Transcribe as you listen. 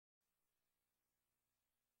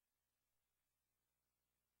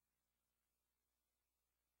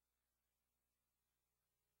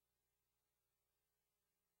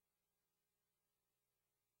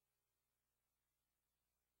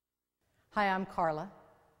Hi, I'm Carla.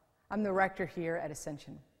 I'm the rector here at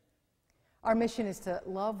Ascension. Our mission is to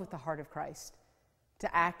love with the heart of Christ,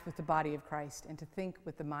 to act with the body of Christ, and to think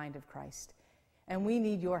with the mind of Christ. And we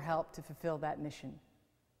need your help to fulfill that mission.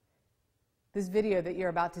 This video that you're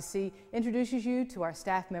about to see introduces you to our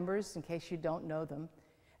staff members, in case you don't know them,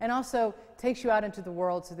 and also takes you out into the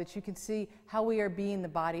world so that you can see how we are being the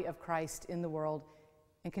body of Christ in the world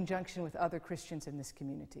in conjunction with other Christians in this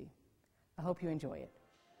community. I hope you enjoy it.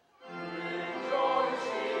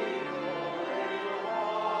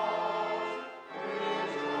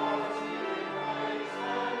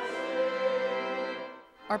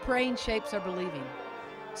 Our praying shapes our believing,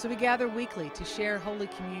 so we gather weekly to share Holy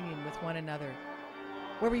Communion with one another,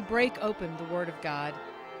 where we break open the Word of God,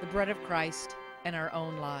 the bread of Christ, and our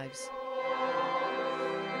own lives.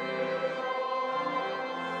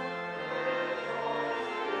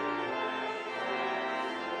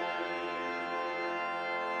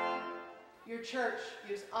 Your church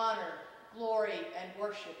gives honor, glory, and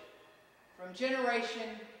worship from generation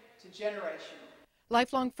to generation.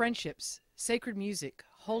 Lifelong friendships, sacred music,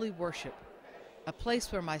 holy worship, a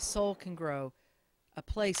place where my soul can grow, a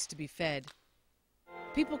place to be fed.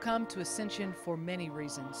 People come to Ascension for many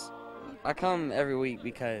reasons. I come every week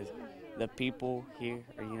because the people here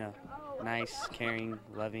are, nice, caring,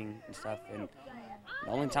 loving, and stuff. And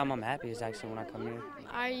the only time I'm happy is actually when I come here.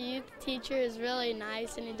 Our youth teacher is really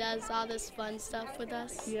nice, and he does all this fun stuff with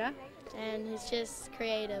us. Yeah? And he's just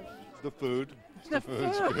creative. The food. The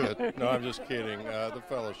food's good. No, I'm just kidding. The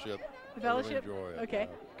fellowship. The fellowship? I really enjoy it. Okay,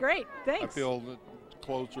 great. Thanks. I feel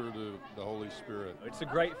closer to the Holy Spirit. It's a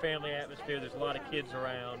great family atmosphere. There's a lot of kids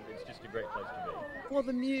around. It's just a great place to be. Well,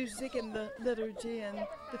 the music and the liturgy and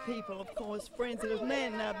the people, of course, friends. Because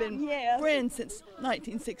man and I have been friends since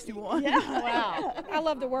 1961. Yeah. Wow. I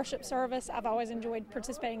love the worship service. I've always enjoyed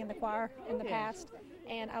participating in the choir in the past.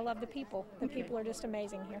 And I love the people. The people are just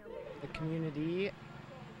amazing here. The community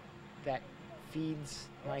that feeds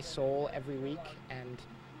my soul every week, and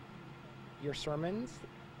your sermons,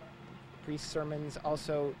 priest sermons,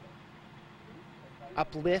 also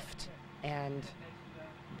uplift and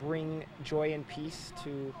bring joy and peace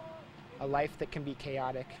to a life that can be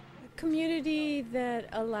chaotic. A community that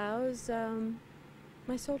allows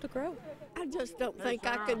my soul to grow. I just don't think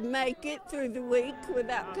I could make it through the week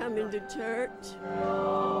without coming to church.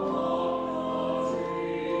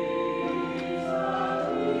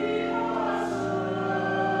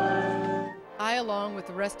 I, along with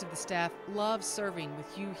the rest of the staff, love serving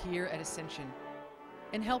with you here at Ascension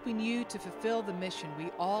and helping you to fulfill the mission we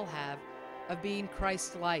all have of being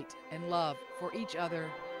Christ's light and love for each other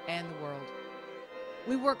and the world.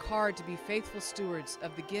 We work hard to be faithful stewards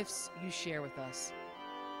of the gifts you share with us.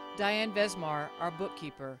 Diane Vesmar, our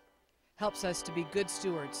bookkeeper, helps us to be good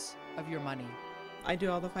stewards of your money. I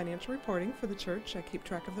do all the financial reporting for the church. I keep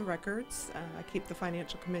track of the records. I keep the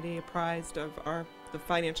financial committee apprised of the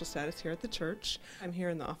financial status here at the church. I'm here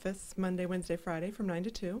in the office Monday, Wednesday, Friday from 9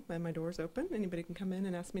 to 2, and my door's open. Anybody can come in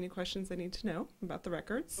and ask me any questions they need to know about the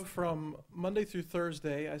records. From Monday through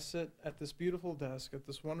Thursday, I sit at this beautiful desk at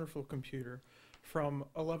this wonderful computer from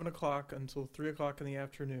 11 o'clock until 3 o'clock in the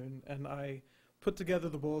afternoon, and I put together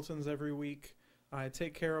the bulletins every week. I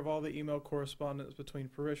take care of all the email correspondence between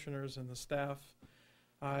parishioners and the staff.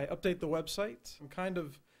 I update the website. I'm kind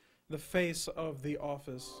of the face of the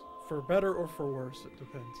office, for better or for worse, it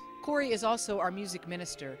depends. Corey is also our music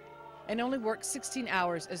minister and only works 16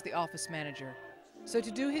 hours as the office manager. So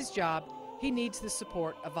to do his job, he needs the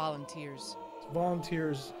support of volunteers.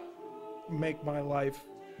 Volunteers make my life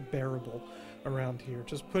bearable around here,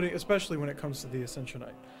 especially when it comes to the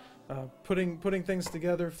Ascensionite. Putting things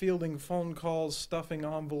together, fielding phone calls, stuffing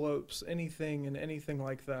envelopes, anything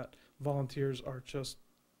like that. Volunteers are just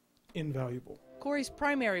invaluable. Corey's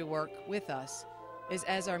primary work with us is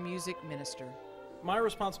as our music minister. My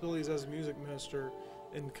responsibilities as a music minister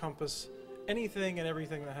encompass anything and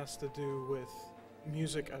everything that has to do with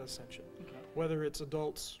music at Ascension, whether it's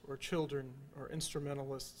adults or children or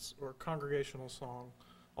instrumentalists or congregational song,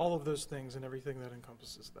 all of those things and everything that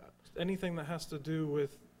encompasses that. Anything that has to do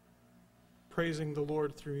with praising the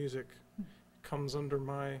Lord through music comes under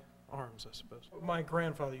my arms, I suppose. My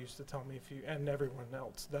grandfather used to tell me, and everyone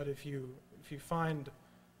else, that if you find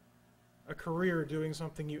a career doing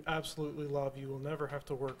something you absolutely love, you will never have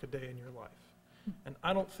to work a day in your life. And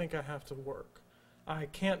I don't think I have to work. I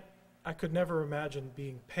could never imagine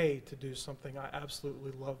being paid to do something I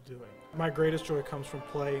absolutely love doing. My greatest joy comes from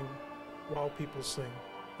playing while people sing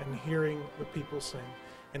and hearing the people sing.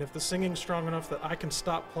 And if the singing's strong enough that I can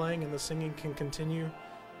stop playing and the singing can continue,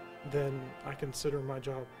 then I consider my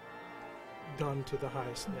job done to the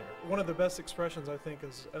highest there. One of the best expressions, I think,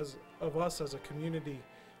 as of us as a community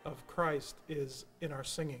of Christ is in our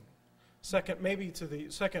singing. Second,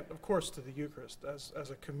 of course, to the Eucharist as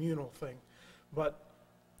a communal thing. But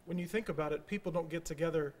when you think about it, people don't get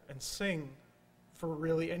together and sing for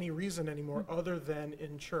really any reason anymore other than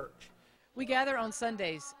in church. We gather on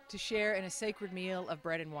Sundays to share in a sacred meal of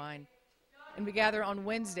bread and wine. And we gather on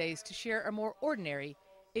Wednesdays to share a more ordinary,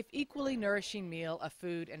 if equally nourishing meal of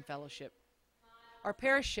food and fellowship. Our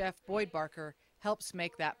parish chef, Boyd Barker, helps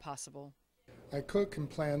make that possible. I cook and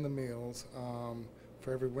plan the meals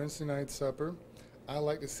for every Wednesday night supper. I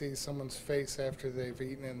like to see someone's face after they've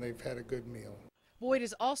eaten and they've had a good meal. Boyd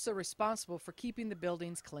is also responsible for keeping the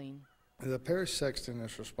buildings clean. The parish sexton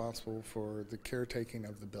is responsible for the caretaking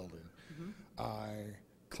of the building. I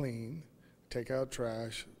clean, take out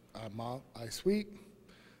trash, I mop, I sweep,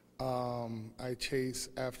 I chase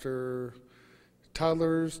after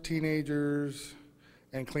toddlers, teenagers,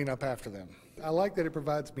 and clean up after them. I like that it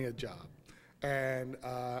provides me a job, and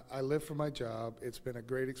I live for my job. It's been a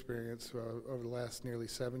great experience over the last nearly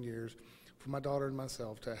 7 years for my daughter and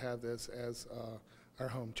myself to have this as our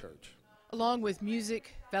home church. Along with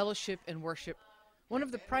music, fellowship, and worship, one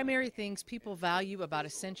of the primary things people value about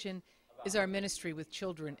Ascension is our ministry with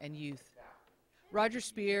children and youth. Roger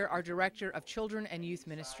Spear, our Director of Children and Youth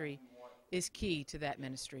Ministry, is key to that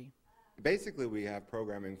ministry. Basically, we have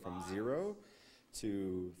programming from 0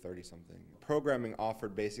 to 30-something. Programming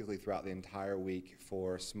offered basically throughout the entire week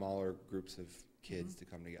for smaller groups of kids to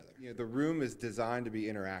come together. You know, the room is designed to be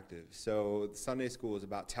interactive, so Sunday school is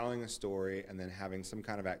about telling a story and then having some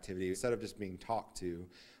kind of activity. Instead of just being talked to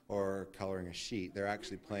or coloring a sheet, they're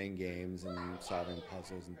actually playing games and solving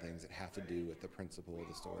puzzles and things that have to do with the principle of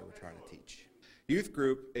the story we're trying to teach. Youth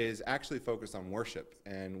group is actually focused on worship,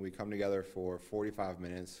 and we come together for 45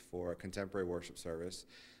 minutes for a contemporary worship service.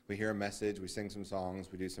 We hear a message, we sing some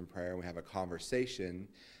songs, we do some prayer, and we have a conversation.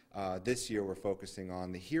 This year we're focusing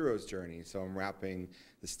on the hero's journey, so I'm wrapping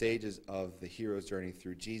the stages of the hero's journey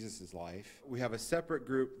through Jesus' life. We have a separate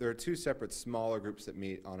group. There are 2 separate smaller groups that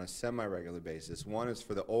meet on a semi-regular basis. One is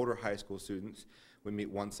for the older high school students. We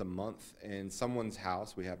meet once a month in someone's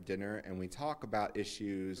house. We have dinner and we talk about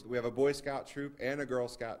issues. We have a Boy Scout troop and a Girl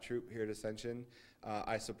Scout troop here at Ascension.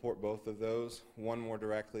 I support both of those, one more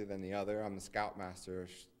directly than the other. I'm the Scoutmaster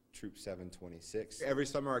of Troop 726. Every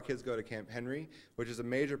summer our kids go to Camp Henry, which is a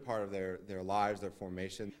major part of their lives, their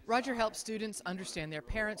formation. Roger helps students understand their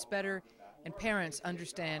parents better, and parents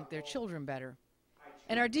understand their children better.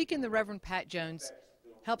 And our deacon, the Reverend Pat Jones,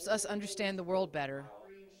 helps us understand the world better,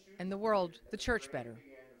 and the world, the church, better.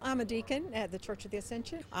 I'm a deacon at the Church of the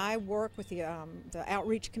Ascension. I work with the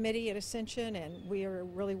outreach committee at Ascension, and we are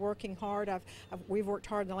really working hard. We've worked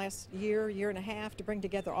hard in the last year and a half to bring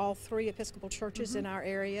together all 3 Episcopal churches in our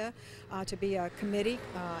area to be a committee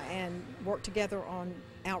and work together on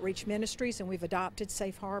outreach ministries, and we've adopted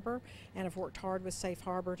Safe Harbor and have worked hard with Safe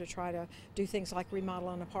Harbor to try to do things like remodel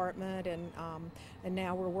an apartment, and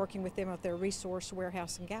now we're working with them at their resource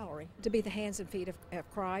warehouse and gallery to be the hands and feet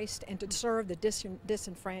of Christ and to serve the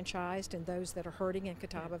disenfranchised and those that are hurting in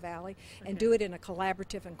Catawba Valley, and do it in a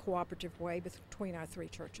collaborative and cooperative way between our 3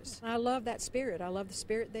 churches. I love that spirit. I love the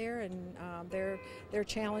spirit there, and their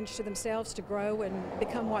challenge to themselves to grow and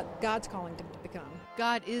become what God's calling them to become.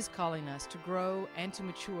 God is calling us to grow and to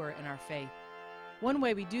mature in our faith. One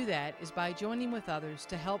way we do that is by joining with others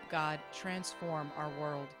to help God transform our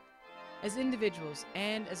world. As individuals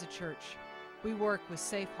and as a church, we work with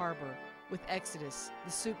Safe Harbor, with Exodus,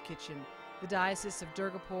 the Soup Kitchen, the Diocese of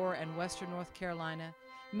Durgapur and Western North Carolina,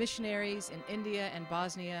 missionaries in India and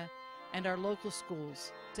Bosnia, and our local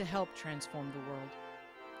schools to help transform the world.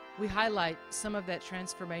 We highlight some of that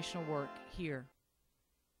transformational work here.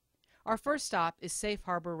 Our first stop is Safe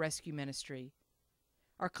Harbor Rescue Ministry.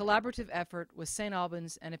 Our collaborative effort was St.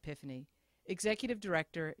 Albans and Epiphany. Executive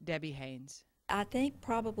Director Debbie Haynes. I think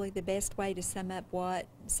probably the best way to sum up what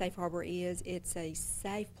Safe Harbor is, it's a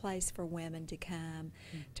safe place for women to come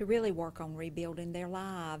to really work on rebuilding their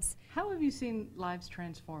lives. How have you seen lives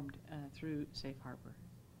transformed through Safe Harbor?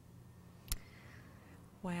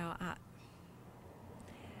 Well,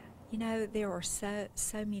 you know, there are so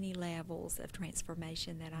many levels of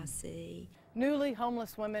transformation that I see. Newly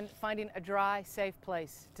homeless women finding a dry, safe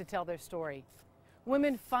place to tell their story.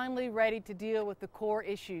 Women finally ready to deal with the core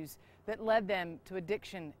issues that led them to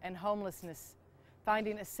addiction and homelessness,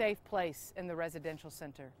 finding a safe place in the residential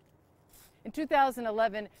center. In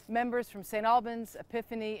 2011, members from St. Albans,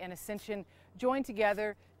 Epiphany, and Ascension joined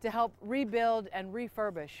together to help rebuild and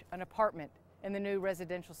refurbish an apartment in the new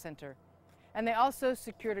residential center. And they also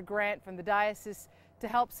secured a grant from the diocese to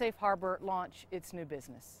help Safe Harbor launch its new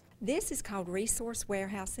business. This is called Resource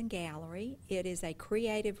Warehouse and Gallery. It is a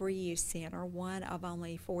creative reuse center, one of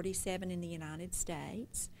only 47 in the United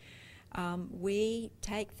States. We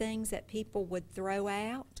take things that people would throw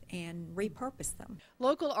out and repurpose them.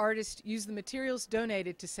 Local artists use the materials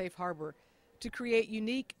donated to Safe Harbor to create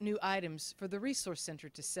unique new items for the Resource Center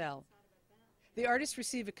to sell. The artists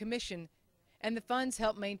receive a commission, and the funds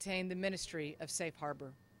help maintain the ministry of Safe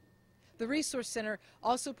Harbor. The Resource Center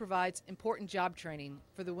also provides important job training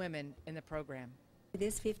for the women in the program.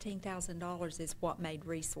 This $15,000 is what made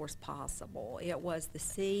Resource possible. It was the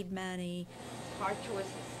seed money. Hard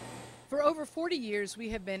choices. For over 40 years, we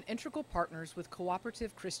have been integral partners with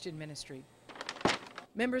Cooperative Christian Ministry.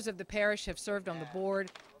 Members of the parish have served on the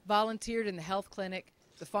board, volunteered in the health clinic,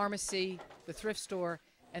 the pharmacy, the thrift store,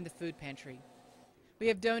 and the food pantry. We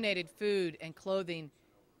have donated food and clothing,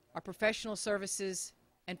 our professional services,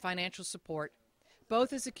 and financial support,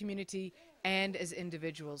 both as a community and as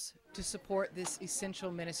individuals, to support this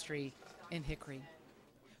essential ministry in Hickory.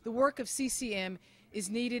 The work of CCM is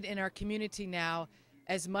needed in our community now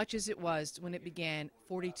as much as it was when it began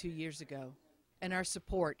 42 years ago, and our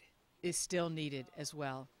support is still needed as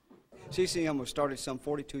well. CCM was started some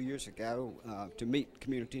 42 years ago to meet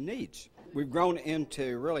community needs. We've grown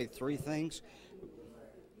into really three things: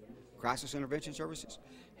 crisis intervention services,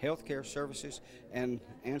 healthcare services, and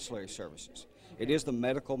ancillary services. It is the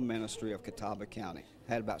medical ministry of Catawba County.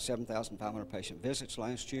 Had about 7,500 patient visits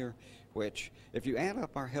last year, which, if you add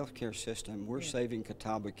up our healthcare system, we're saving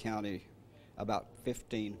Catawba County about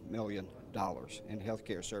 $15 million in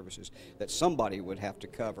healthcare services that somebody would have to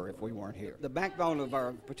cover if we weren't here. The backbone of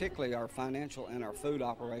particularly our financial and our food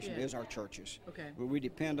operation is our churches. Okay. We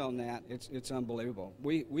depend on that. It's unbelievable.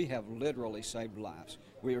 We have literally saved lives.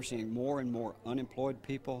 We are seeing more and more unemployed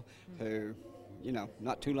people who,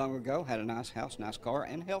 not too long ago had a nice house, nice car,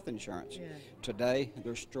 and health insurance. Yeah. Today,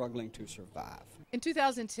 they're struggling to survive. In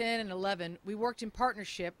 2010 and 11, we worked in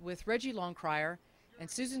partnership with Reggie Longcrier and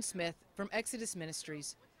Susan Smith from Exodus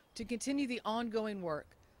Ministries to continue the ongoing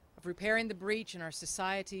work of repairing the breach in our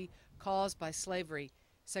society caused by slavery,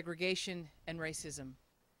 segregation, and racism.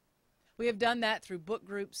 We have done that through book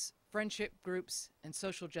groups, friendship groups, and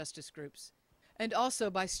social justice groups, and also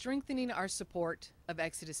by strengthening our support of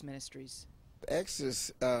Exodus Ministries.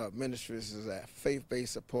 Exodus Ministries is a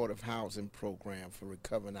faith-based supportive housing program for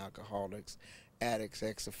recovering alcoholics, addicts,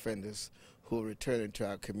 ex-offenders who are returning to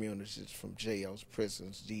our communities from jails,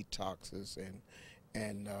 prisons, detoxes,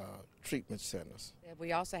 and treatment centers.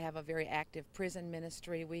 We also have a very active prison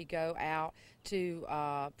ministry. We go out to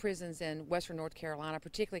prisons in western North Carolina,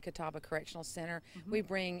 particularly Catawba Correctional Center. We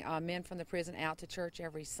bring men from the prison out to church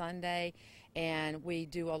every Sunday, and we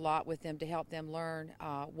do a lot with them to help them learn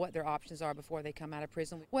what their options are before they come out of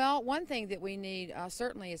prison. Well, one thing that we need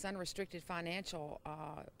certainly is unrestricted financial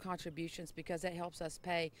contributions, because that helps us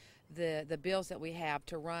pay the bills that we have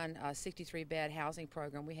to run a 63-bed housing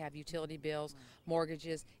program. We have utility bills,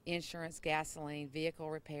 mortgages, insurance, gasoline, vehicle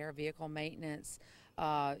repair, vehicle maintenance.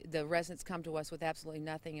 The residents come to us with absolutely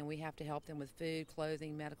nothing, and we have to help them with food,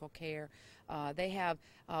 clothing, medical care. They have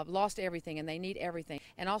lost everything, and they need everything.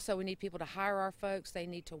 And also, we need people to hire our folks. They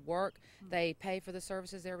need to work. They pay for the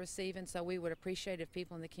services they're receiving, so we would appreciate if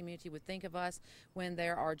people in the community would think of us when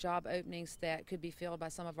there are job openings that could be filled by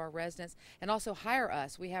some of our residents, and also hire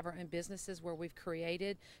us. We have our own businesses where we've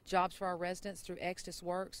created jobs for our residents through Exodus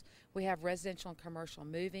Works. We have residential and commercial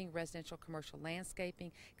moving, residential commercial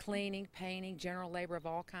landscaping, cleaning, painting, general labor of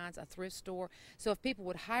all kinds, a thrift store. So if people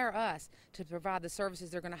would hire us to provide the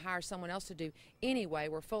services they're going to hire someone else to do anyway,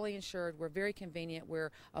 we're fully insured, we're very convenient,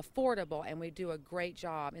 we're affordable, and we do a great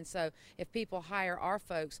job. And so if people hire our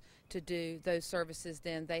folks to do those services,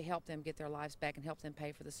 then they help them get their lives back and help them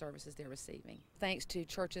pay for the services they're receiving. Thanks to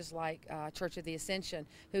churches like Church of the Ascension,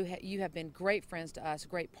 who you have been great friends to us,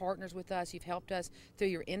 great partners with us. You've helped us through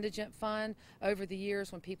your indigent fund over the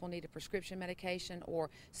years when people needed prescription medication or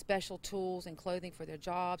special tools and clothing for their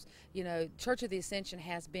jobs. Church of the Ascension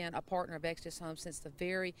has been a partner of Exodus Home since the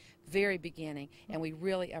very, very beginning, and we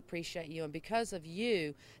really appreciate you. And because of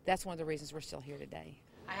you, that's one of the reasons we're still here today.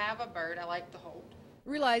 I have a bird I like to hold.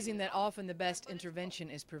 Realizing that often the best intervention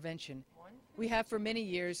is prevention, we have for many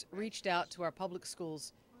years reached out to our public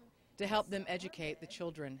schools to help them educate the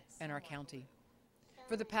children in our county.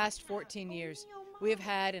 For the past 14 years, we have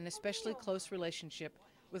had an especially close relationship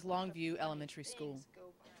with Longview Elementary School.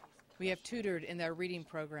 We have tutored in their reading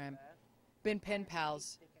program, been pen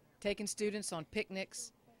pals, taken students on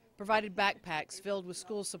picnics, provided backpacks filled with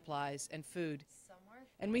school supplies and food,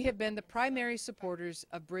 and we have been the primary supporters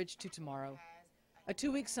of Bridge to Tomorrow, a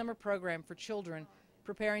 2-week summer program for children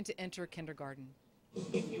preparing to enter kindergarten.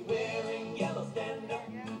 If you're wearing yellow, stand up.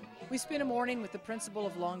 We spent a morning with the principal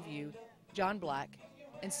of Longview, John Black,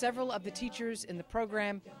 and several of the teachers in the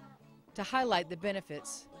program to highlight the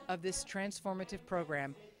benefits of this transformative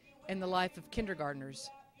program in the life of kindergartners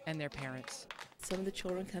and their parents. Some of the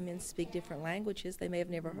children come in and speak different languages. They may have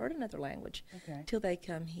never heard another language till they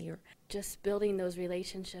come here. Just building those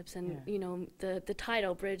relationships and, you know, the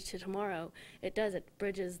title, Bridge to Tomorrow, it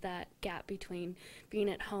bridges that gap between being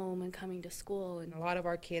at home and coming to school. And a lot of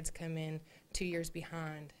our kids come in 2 years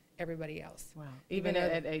behind everybody else. Wow. Even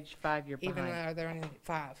at age 5, you're behind. Even though they're only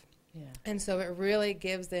 5. Yeah. And so it really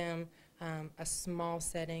gives them a small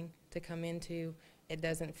setting to come into. It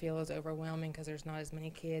doesn't feel as overwhelming because there's not as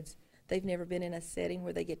many kids. They've never been in a setting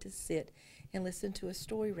where they get to sit and listen to a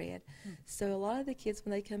story read. So a lot of the kids,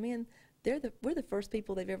 when they come in, we're the first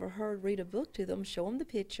people they've ever heard read a book to them, show them the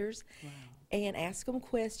pictures, and ask them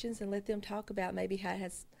questions and let them talk about maybe how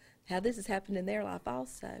this has happened in their life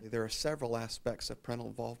also. There are several aspects of parental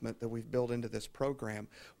involvement that we've built into this program.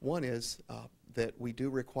 One is that we do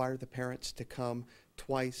require the parents to come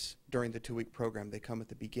twice during the 2-week program. They come at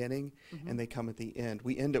the beginning and they come at the end.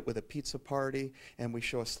 We end it with a pizza party and we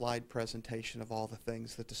show a slide presentation of all the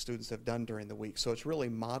things that the students have done during the week. So it's really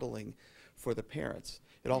modeling for the parents.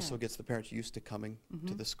 It also gets the parents used to coming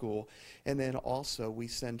to the school. And then also we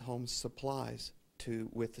send home supplies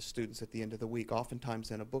with the students at the end of the week,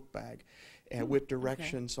 oftentimes in a book bag, and with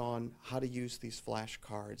directions on how to use these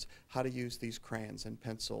flashcards, how to use these crayons and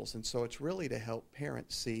pencils. And so it's really to help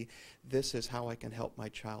parents see this is how I can help my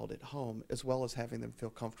child at home, as well as having them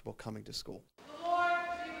feel comfortable coming to school.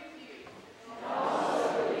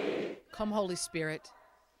 Come, Holy Spirit,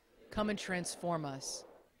 come and transform us.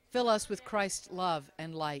 Fill us with Christ's love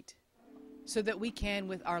and light, so that we can,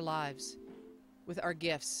 with our lives, with our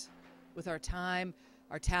gifts, with our time,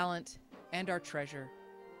 our talent, and our treasure,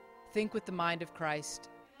 think with the mind of Christ,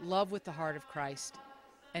 love with the heart of Christ,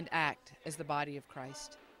 and act as the body of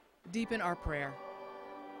Christ. Deepen our prayer.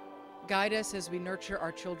 Guide us as we nurture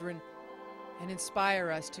our children, and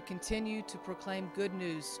inspire us to continue to proclaim good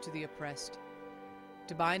news to the oppressed,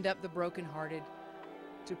 to bind up the brokenhearted,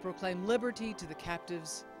 to proclaim liberty to the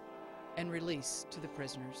captives, and release to the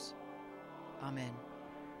prisoners. Amen.